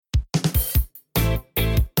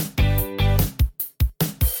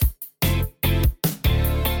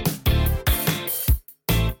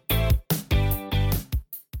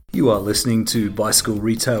You are listening to Bicycle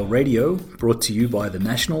Retail Radio, brought to you by the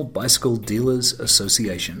National Bicycle Dealers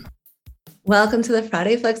Association. Welcome to the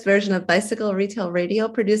Friday Flex version of Bicycle Retail Radio,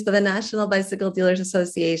 produced by the National Bicycle Dealers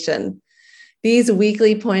Association. These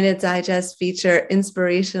weekly pointed digests feature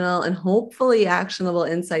inspirational and hopefully actionable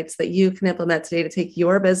insights that you can implement today to take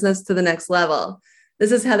your business to the next level.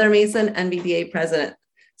 This is Heather Mason, NBDA President.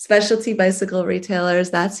 Specialty bicycle retailers,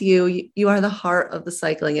 that's you. You are the heart of the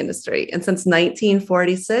cycling industry. And since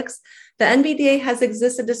 1946, the NBDA has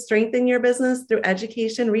existed to strengthen your business through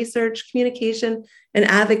education, research, communication, and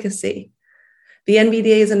advocacy. The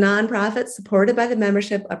NBDA is a nonprofit supported by the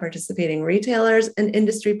membership of participating retailers and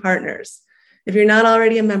industry partners. If you're not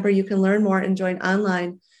already a member, you can learn more and join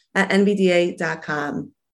online at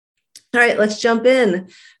nbda.com. All right, let's jump in.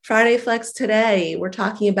 Friday Flex today, we're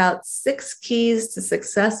talking about 6 keys to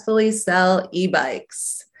successfully sell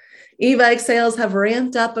e-bikes. E-bike sales have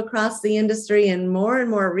ramped up across the industry, and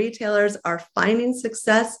more retailers are finding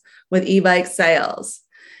success with e-bike sales.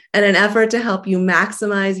 In an effort to help you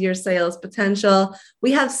maximize your sales potential,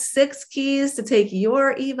 we have 6 keys to take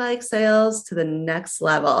your e-bike sales to the next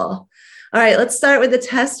level. All right, let's start with the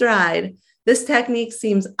test ride. This technique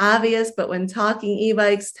seems obvious, but when talking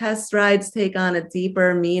e-bikes, test rides take on a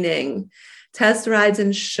deeper meaning. Test rides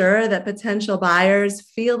ensure that potential buyers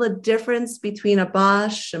feel the difference between a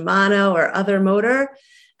Bosch, Shimano, or other motor,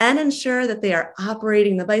 and ensure that they are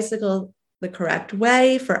operating the bicycle the correct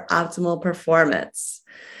way for optimal performance.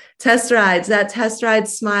 Test rides, that test ride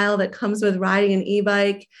smile that comes with riding an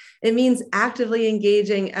e-bike, it means actively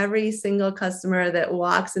engaging every single customer that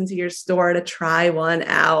walks into your store to try one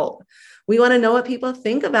out. We want to know what people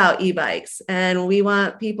think about e-bikes, and we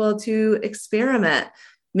want people to experiment.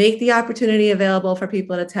 Make the opportunity available for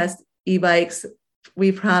people to test e-bikes.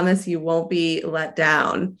 We promise you won't be let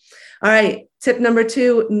down. All right, tip number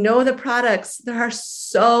 2, know the products. There are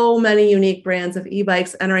so many unique brands of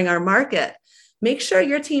e-bikes entering our market. Make sure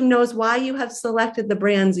your team knows why you have selected the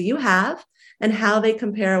brands you have and how they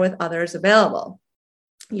compare with others available.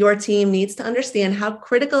 Your team needs to understand how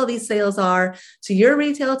critical these sales are to your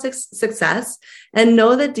retail success and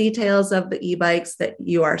know the details of the e-bikes that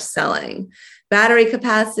you are selling. Battery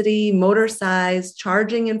capacity, motor size,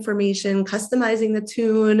 charging information, customizing the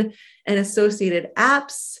tune, and associated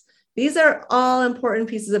apps. These are all important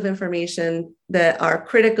pieces of information that are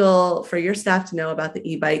critical for your staff to know about the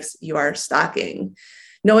e-bikes you are stocking.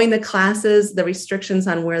 Knowing the classes, the restrictions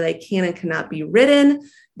on where they can and cannot be ridden,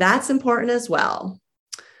 that's important as well.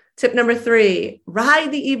 Tip number 3,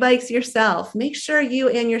 ride the e-bikes yourself. Make sure you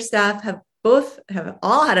and your staff have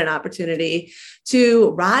all had an opportunity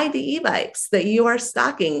to ride the e-bikes that you are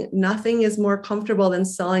stocking. Nothing is more comfortable than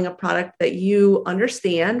selling a product that you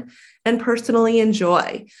understand and personally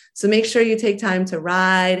enjoy. So make sure you take time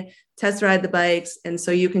to test ride the bikes, and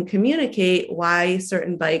so you can communicate why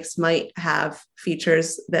certain bikes might have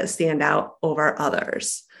features that stand out over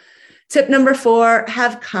others. Tip number 4,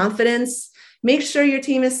 have confidence. Make sure your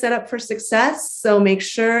team is set up for success. So make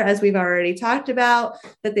sure, as we've already talked about,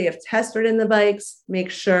 that they have test ridden the bikes.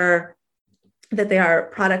 Make sure that they are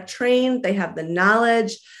product trained, they have the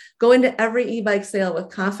knowledge. Go into every e-bike sale with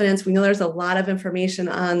confidence. We know there's a lot of information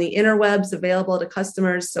on the interwebs available to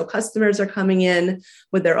customers. So customers are coming in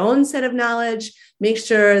with their own set of knowledge. Make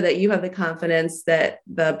sure that you have the confidence that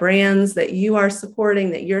the brands that you are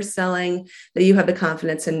supporting, that you're selling, that you have the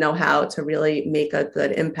confidence and know-how to really make a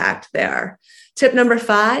good impact there. Tip number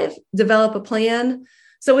 5, develop a plan.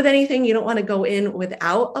 So with anything, you don't want to go in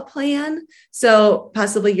without a plan. So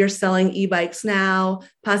possibly you're selling e-bikes now.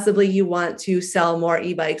 Possibly you want to sell more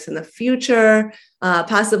e-bikes in the future.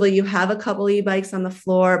 Possibly you have a couple e-bikes on the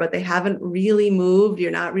floor, but they haven't really moved.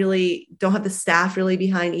 Don't have the staff really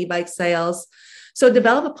behind e-bike sales. So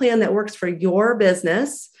develop a plan that works for your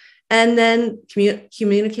business, and then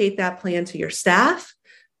communicate that plan to your staff.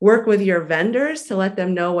 Work with your vendors to let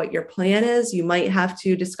them know what your plan is. You might have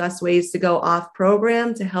to discuss ways to go off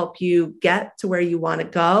program to help you get to where you want to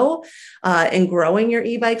go in growing your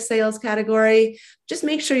e-bike sales category. Just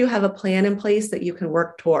make sure you have a plan in place that you can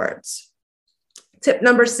work towards. Tip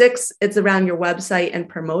number 6, it's around your website and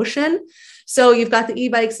promotion. So you've got the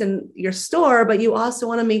e-bikes in your store, but you also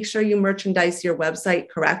want to make sure you merchandise your website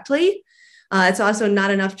correctly. It's also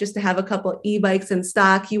not enough just to have a couple e-bikes in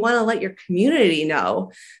stock. You want to let your community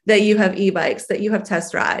know that you have e-bikes, that you have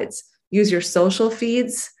test rides. Use your social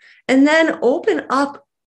feeds, and then open up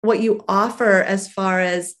what you offer as far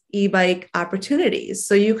as e-bike opportunities.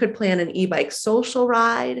 So you could plan an e-bike social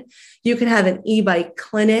ride. You could have an e-bike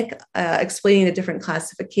clinic explaining the different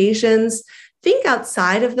classifications. Think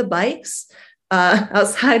outside of the bikes.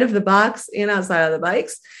 Outside of the box and outside of the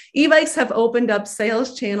bikes. E-bikes have opened up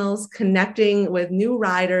sales channels, connecting with new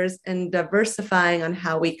riders and diversifying on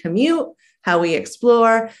how we commute, how we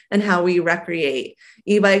explore, and how we recreate.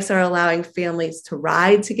 E-bikes are allowing families to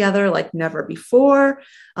ride together like never before.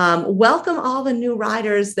 Welcome all the new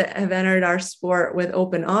riders that have entered our sport with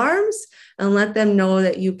open arms, and let them know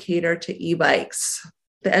that you cater to e-bikes.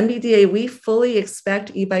 The NBDA, we fully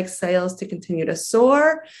expect e-bike sales to continue to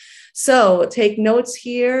soar. So take notes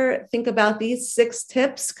here. Think about these 6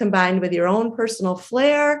 tips combined with your own personal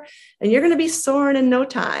flair, and you're going to be soaring in no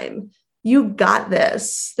time. You got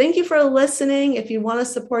this. Thank you for listening. If you want to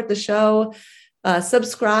support the show,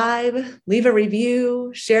 subscribe, leave a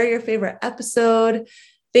review, share your favorite episode.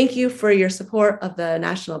 Thank you for your support of the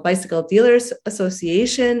National Bicycle Dealers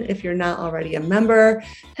Association. If you're not already a member,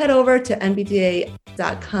 head over to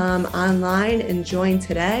nbda.com online and join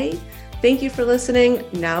today. Thank you for listening.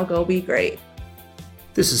 Now go be great.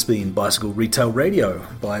 This has been Bicycle Retail Radio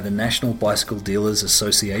by the National Bicycle Dealers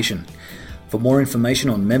Association. For more information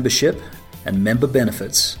on membership and member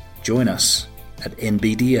benefits, join us at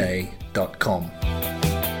nbda.com.